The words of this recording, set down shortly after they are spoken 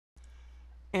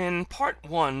In Part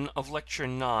 1 of Lecture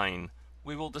 9,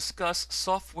 we will discuss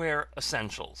software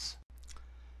essentials.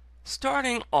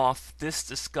 Starting off this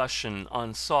discussion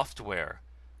on software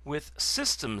with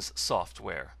systems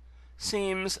software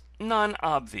seems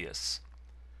non-obvious.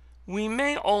 We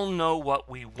may all know what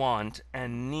we want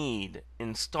and need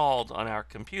installed on our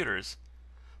computers,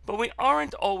 but we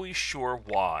aren't always sure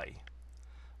why.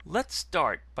 Let's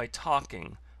start by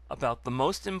talking about the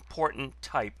most important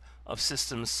type of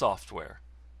systems software,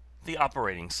 the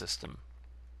operating system.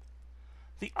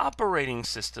 The operating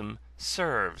system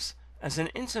serves as an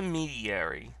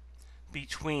intermediary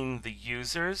between the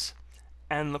users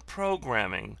and the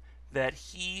programming that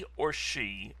he or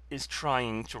she is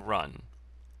trying to run.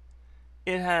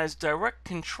 It has direct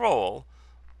control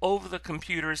over the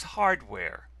computer's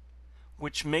hardware,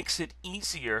 which makes it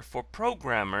easier for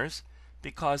programmers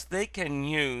because they can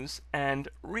use and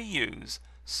reuse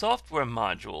software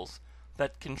modules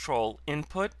that control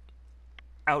input,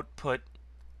 output,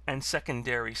 and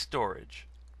secondary storage.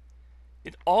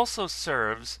 It also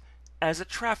serves as a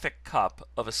traffic cop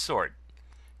of a sort,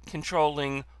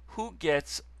 controlling who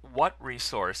gets what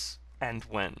resource and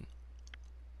when.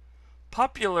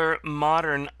 Popular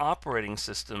modern operating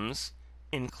systems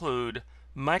include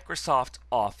Microsoft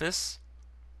Office,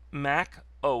 Mac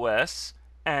OS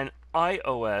and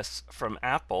iOS from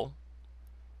Apple,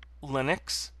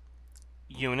 Linux,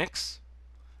 Unix,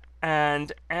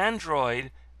 and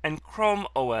Android and Chrome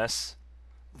OS,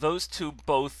 those two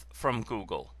both from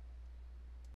Google.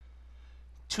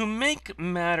 To make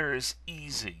matters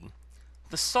easy,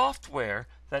 the software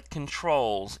that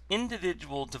controls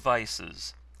individual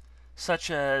devices, such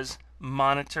as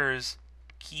monitors,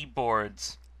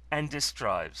 keyboards, and disk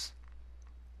drives,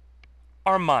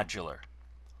 are modular.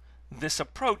 This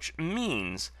approach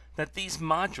means that these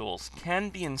modules can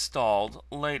be installed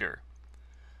later.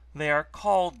 They are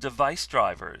called device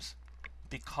drivers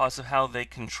because of how they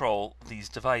control these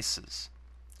devices.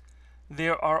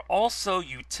 There are also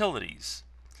utilities,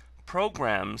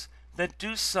 programs that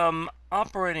do some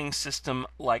operating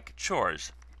system-like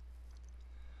chores,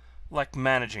 like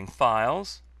managing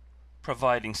files,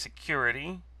 providing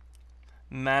security,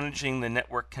 managing the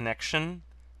network connection,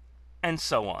 and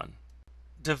so on.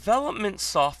 Development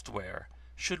software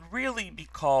should really be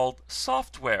called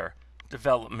software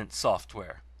development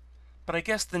software, but I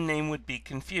guess the name would be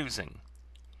confusing.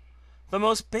 The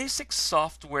most basic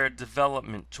software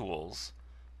development tools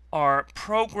are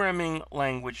programming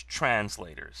language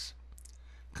translators.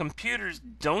 Computers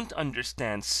don't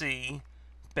understand C,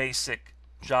 BASIC,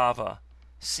 Java,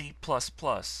 C++,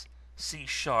 C#,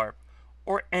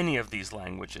 or any of these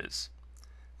languages.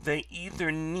 They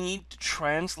either need to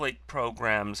translate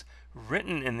programs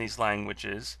written in these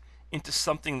languages into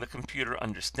something the computer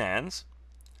understands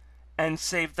and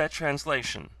save that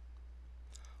translation,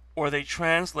 or they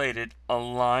translate it a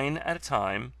line at a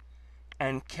time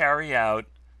and carry out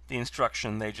the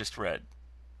instruction they just read.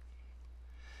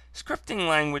 Scripting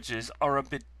languages are a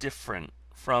bit different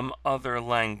from other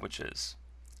languages.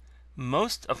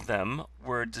 Most of them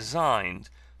were designed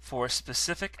for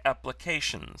specific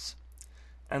applications,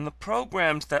 and the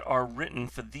programs that are written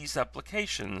for these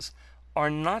applications are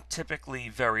not typically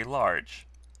very large.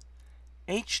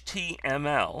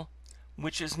 HTML,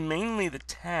 which is mainly the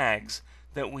tags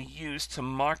that we use to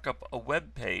mark up a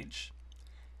web page,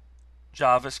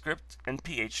 JavaScript and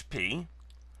PHP,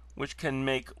 which can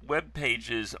make web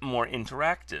pages more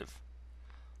interactive,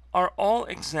 are all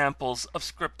examples of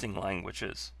scripting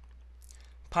languages.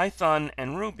 Python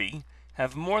and Ruby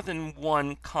have more than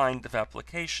one kind of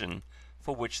application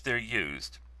for which they're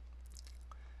used.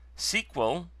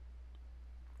 SQL,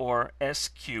 or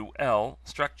SQL,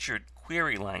 Structured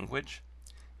Query Language,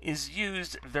 is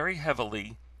used very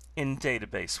heavily in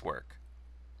database work.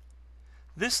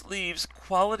 This leaves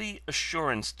quality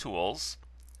assurance tools,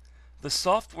 the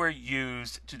software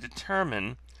used to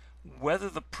determine whether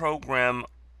the program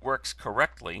works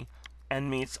correctly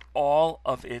and meets all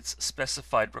of its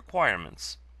specified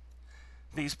requirements.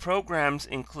 These programs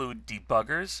include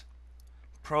debuggers,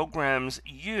 programs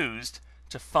used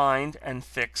to find and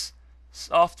fix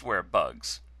software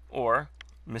bugs or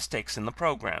mistakes in the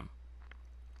program.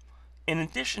 In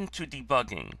addition to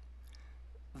debugging,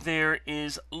 there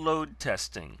is load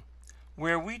testing,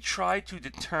 where we try to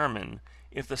determine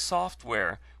if the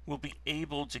software will be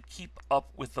able to keep up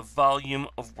with the volume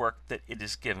of work that it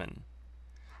is given.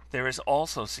 There is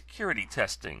also security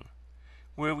testing,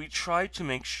 where we try to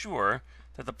make sure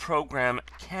that the program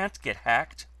can't get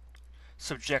hacked,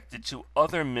 subjected to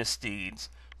other misdeeds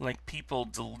like people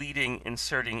deleting,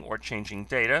 inserting, or changing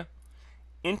data,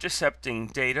 intercepting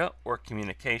data or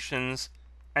communications,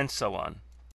 and so on.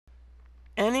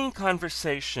 Any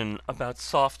conversation about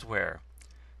software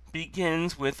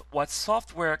begins with what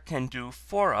software can do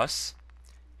for us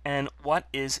and what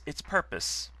is its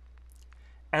purpose.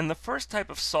 And the first type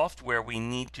of software we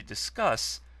need to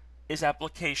discuss is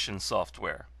application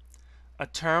software, a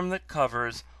term that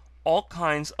covers all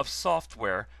kinds of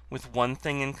software with one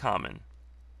thing in common.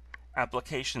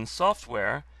 Application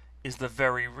software is the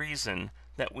very reason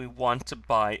that we want to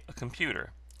buy a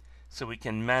computer, so we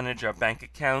can manage our bank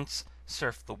accounts,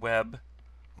 surf the web,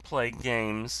 play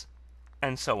games,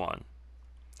 and so on.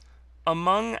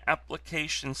 Among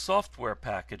application software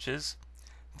packages,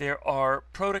 there are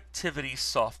productivity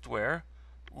software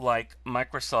like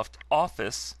Microsoft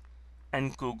Office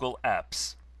and Google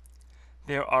Apps.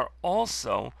 There are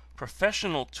also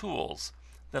professional tools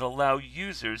that allow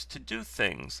users to do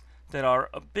things that are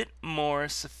a bit more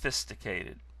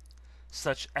sophisticated,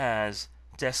 such as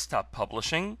desktop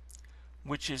publishing,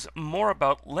 which is more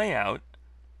about layout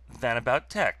than about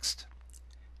text.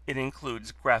 It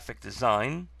includes graphic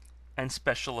design and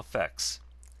special effects.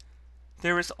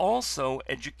 There is also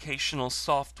educational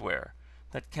software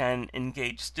that can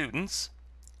engage students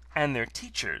and their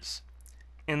teachers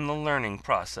in the learning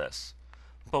process,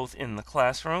 both in the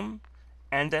classroom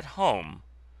and at home,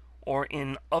 or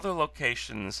in other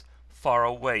locations far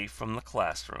away from the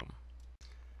classroom.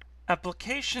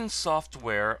 Application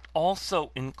software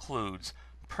also includes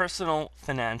personal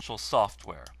financial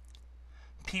software.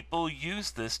 People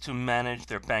use this to manage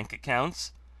their bank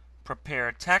accounts,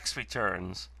 prepare tax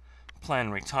returns,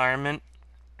 plan retirement,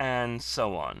 and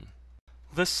so on.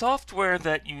 The software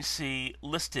that you see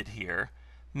listed here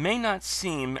may not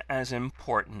seem as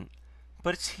important,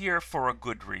 but it's here for a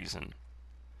good reason.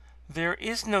 There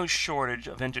is no shortage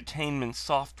of entertainment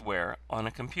software on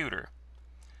a computer.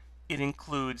 It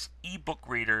includes e-book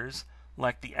readers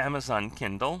like the Amazon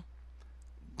Kindle,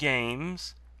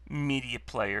 games, media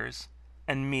players,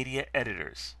 and media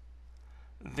editors.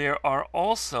 There are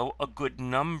also a good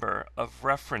number of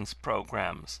reference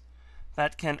programs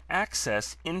that can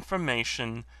access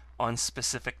information on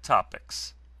specific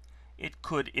topics. It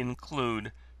could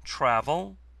include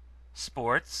travel,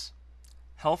 sports,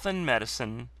 health and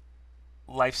medicine,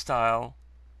 lifestyle,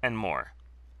 and more.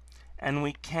 And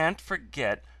we can't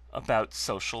forget about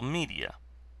social media.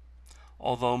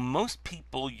 Although most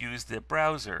people use their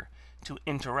browser to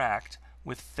interact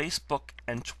with Facebook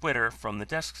and Twitter from the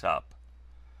desktop,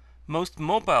 most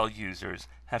mobile users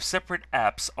have separate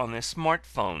apps on their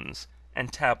smartphones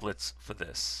and tablets for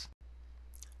this.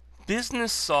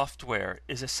 Business software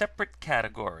is a separate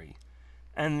category,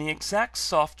 and the exact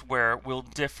software will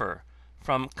differ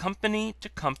from company to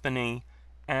company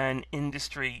and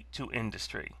industry to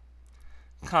industry.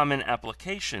 Common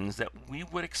applications that we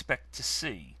would expect to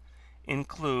see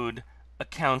include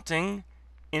accounting,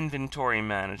 inventory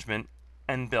management,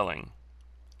 and billing.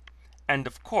 And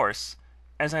of course,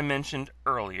 as I mentioned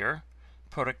earlier,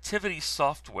 productivity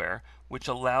software which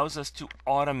allows us to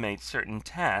automate certain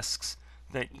tasks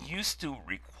that used to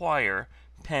require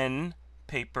pen,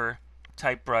 paper,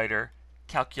 typewriter,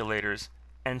 calculators,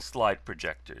 and slide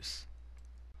projectors.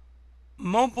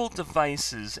 Mobile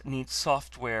devices need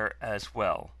software as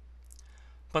well,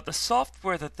 but the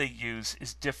software that they use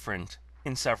is different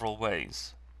in several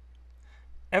ways.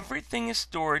 Everything is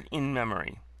stored in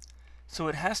memory, so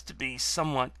it has to be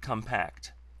somewhat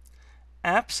compact.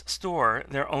 Apps store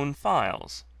their own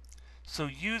files, so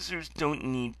users don't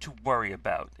need to worry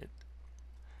about it.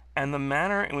 And the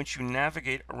manner in which you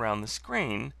navigate around the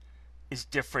screen is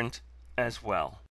different as well.